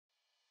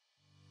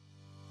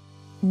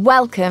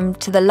Welcome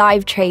to the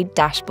LiveTrade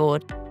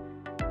dashboard.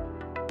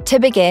 To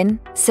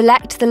begin,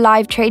 select the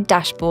LiveTrade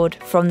dashboard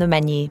from the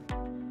menu.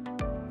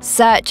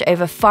 Search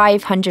over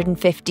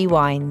 550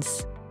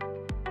 wines.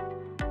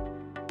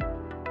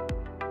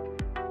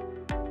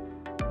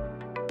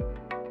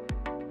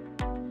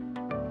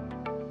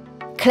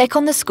 Click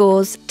on the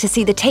scores to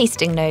see the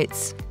tasting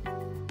notes.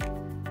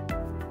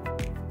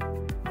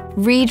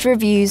 Read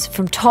reviews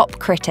from top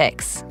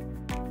critics.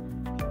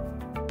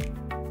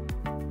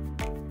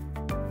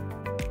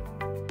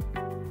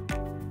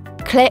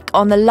 Click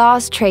on the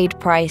last trade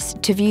price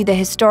to view the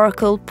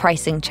historical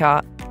pricing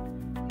chart.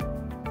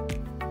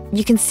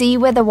 You can see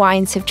where the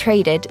wines have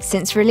traded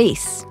since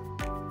release.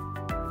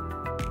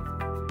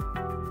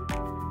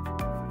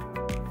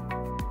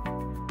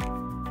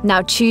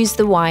 Now choose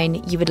the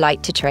wine you would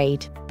like to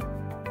trade.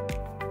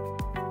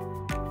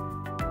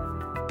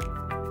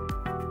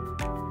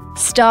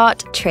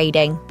 Start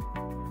trading.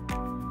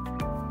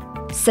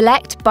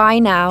 Select Buy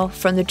Now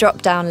from the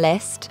drop-down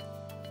list.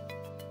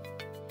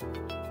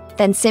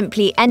 Then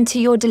simply enter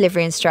your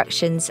delivery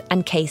instructions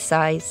and case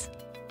size.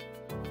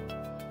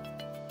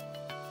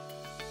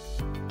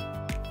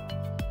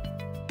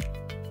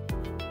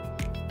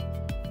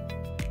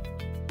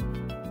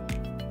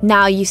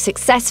 Now you've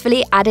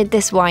successfully added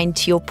this wine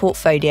to your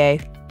portfolio.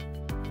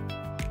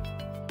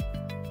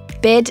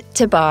 Bid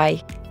to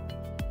buy.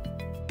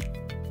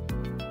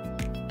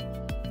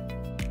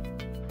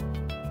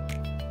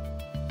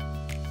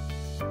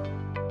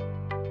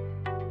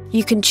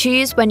 You can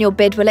choose when your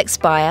bid will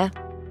expire,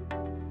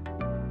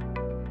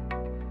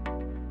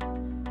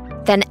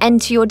 then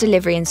enter your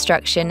delivery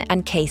instruction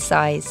and case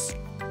size.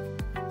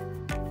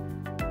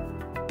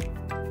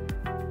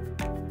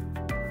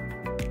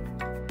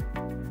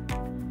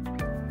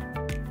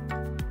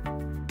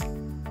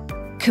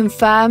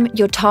 Confirm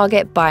your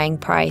target buying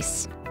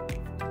price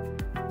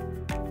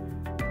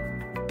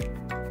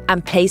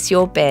and place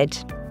your bid.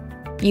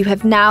 You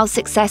have now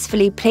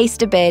successfully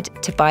placed a bid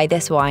to buy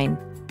this wine.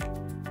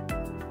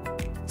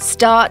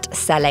 Start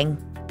selling.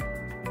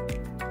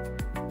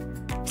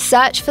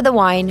 Search for the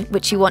wine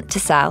which you want to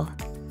sell.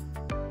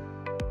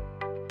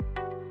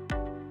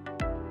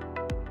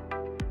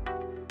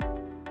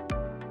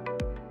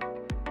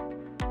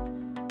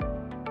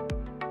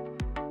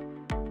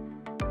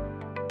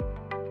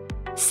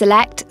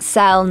 Select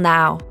Sell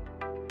Now.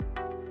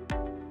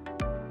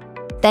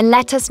 Then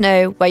let us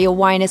know where your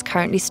wine is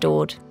currently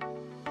stored.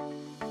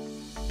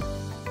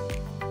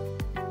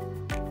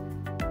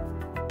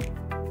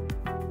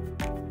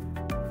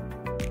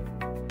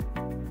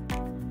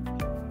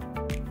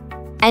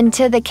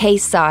 Enter the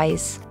case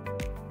size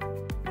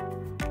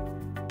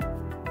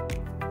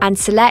and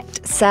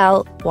select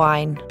Sell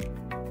Wine.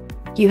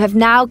 You have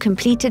now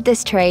completed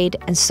this trade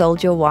and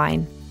sold your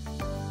wine.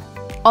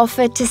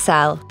 Offer to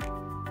sell.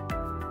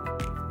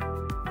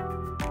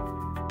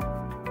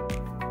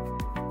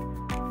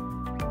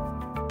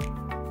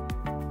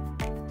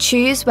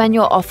 Choose when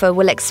your offer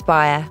will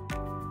expire.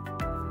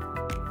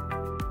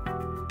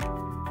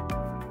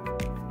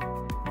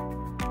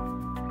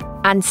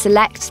 And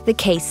select the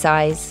case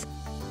size.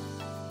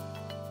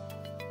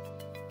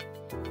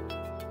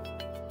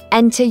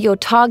 Enter your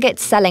target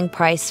selling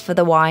price for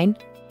the wine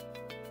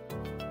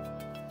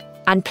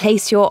and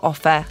place your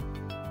offer.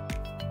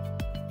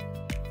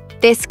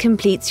 This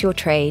completes your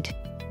trade.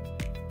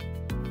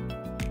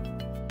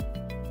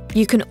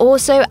 You can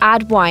also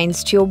add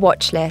wines to your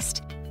watch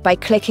list by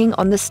clicking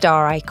on the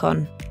star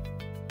icon.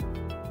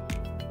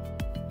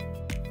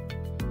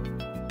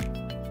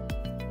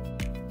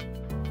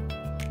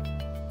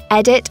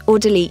 Edit or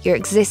delete your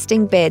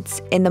existing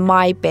bids in the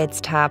My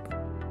Bids tab.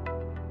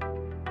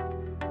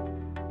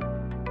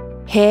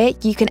 Here,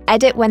 you can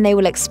edit when they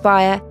will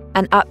expire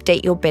and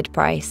update your bid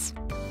price.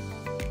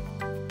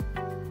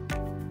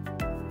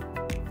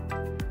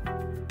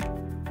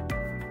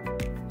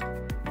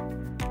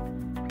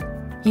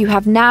 You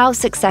have now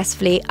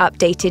successfully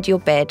updated your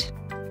bid.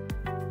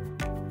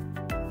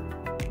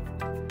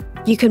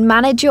 You can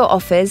manage your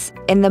offers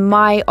in the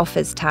My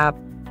Offers tab.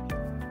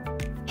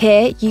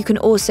 Here, you can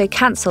also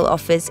cancel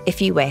offers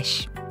if you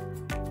wish.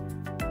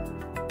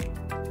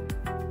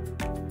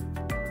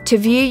 To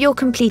view your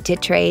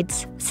completed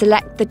trades,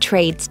 select the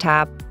Trades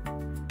tab.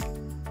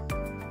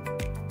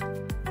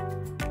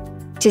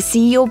 To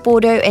see your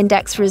Bordeaux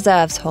Index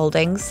Reserves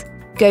holdings,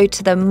 go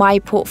to the My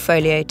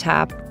Portfolio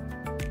tab.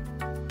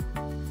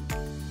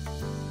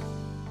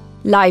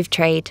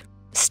 LiveTrade.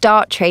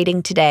 Start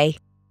trading today.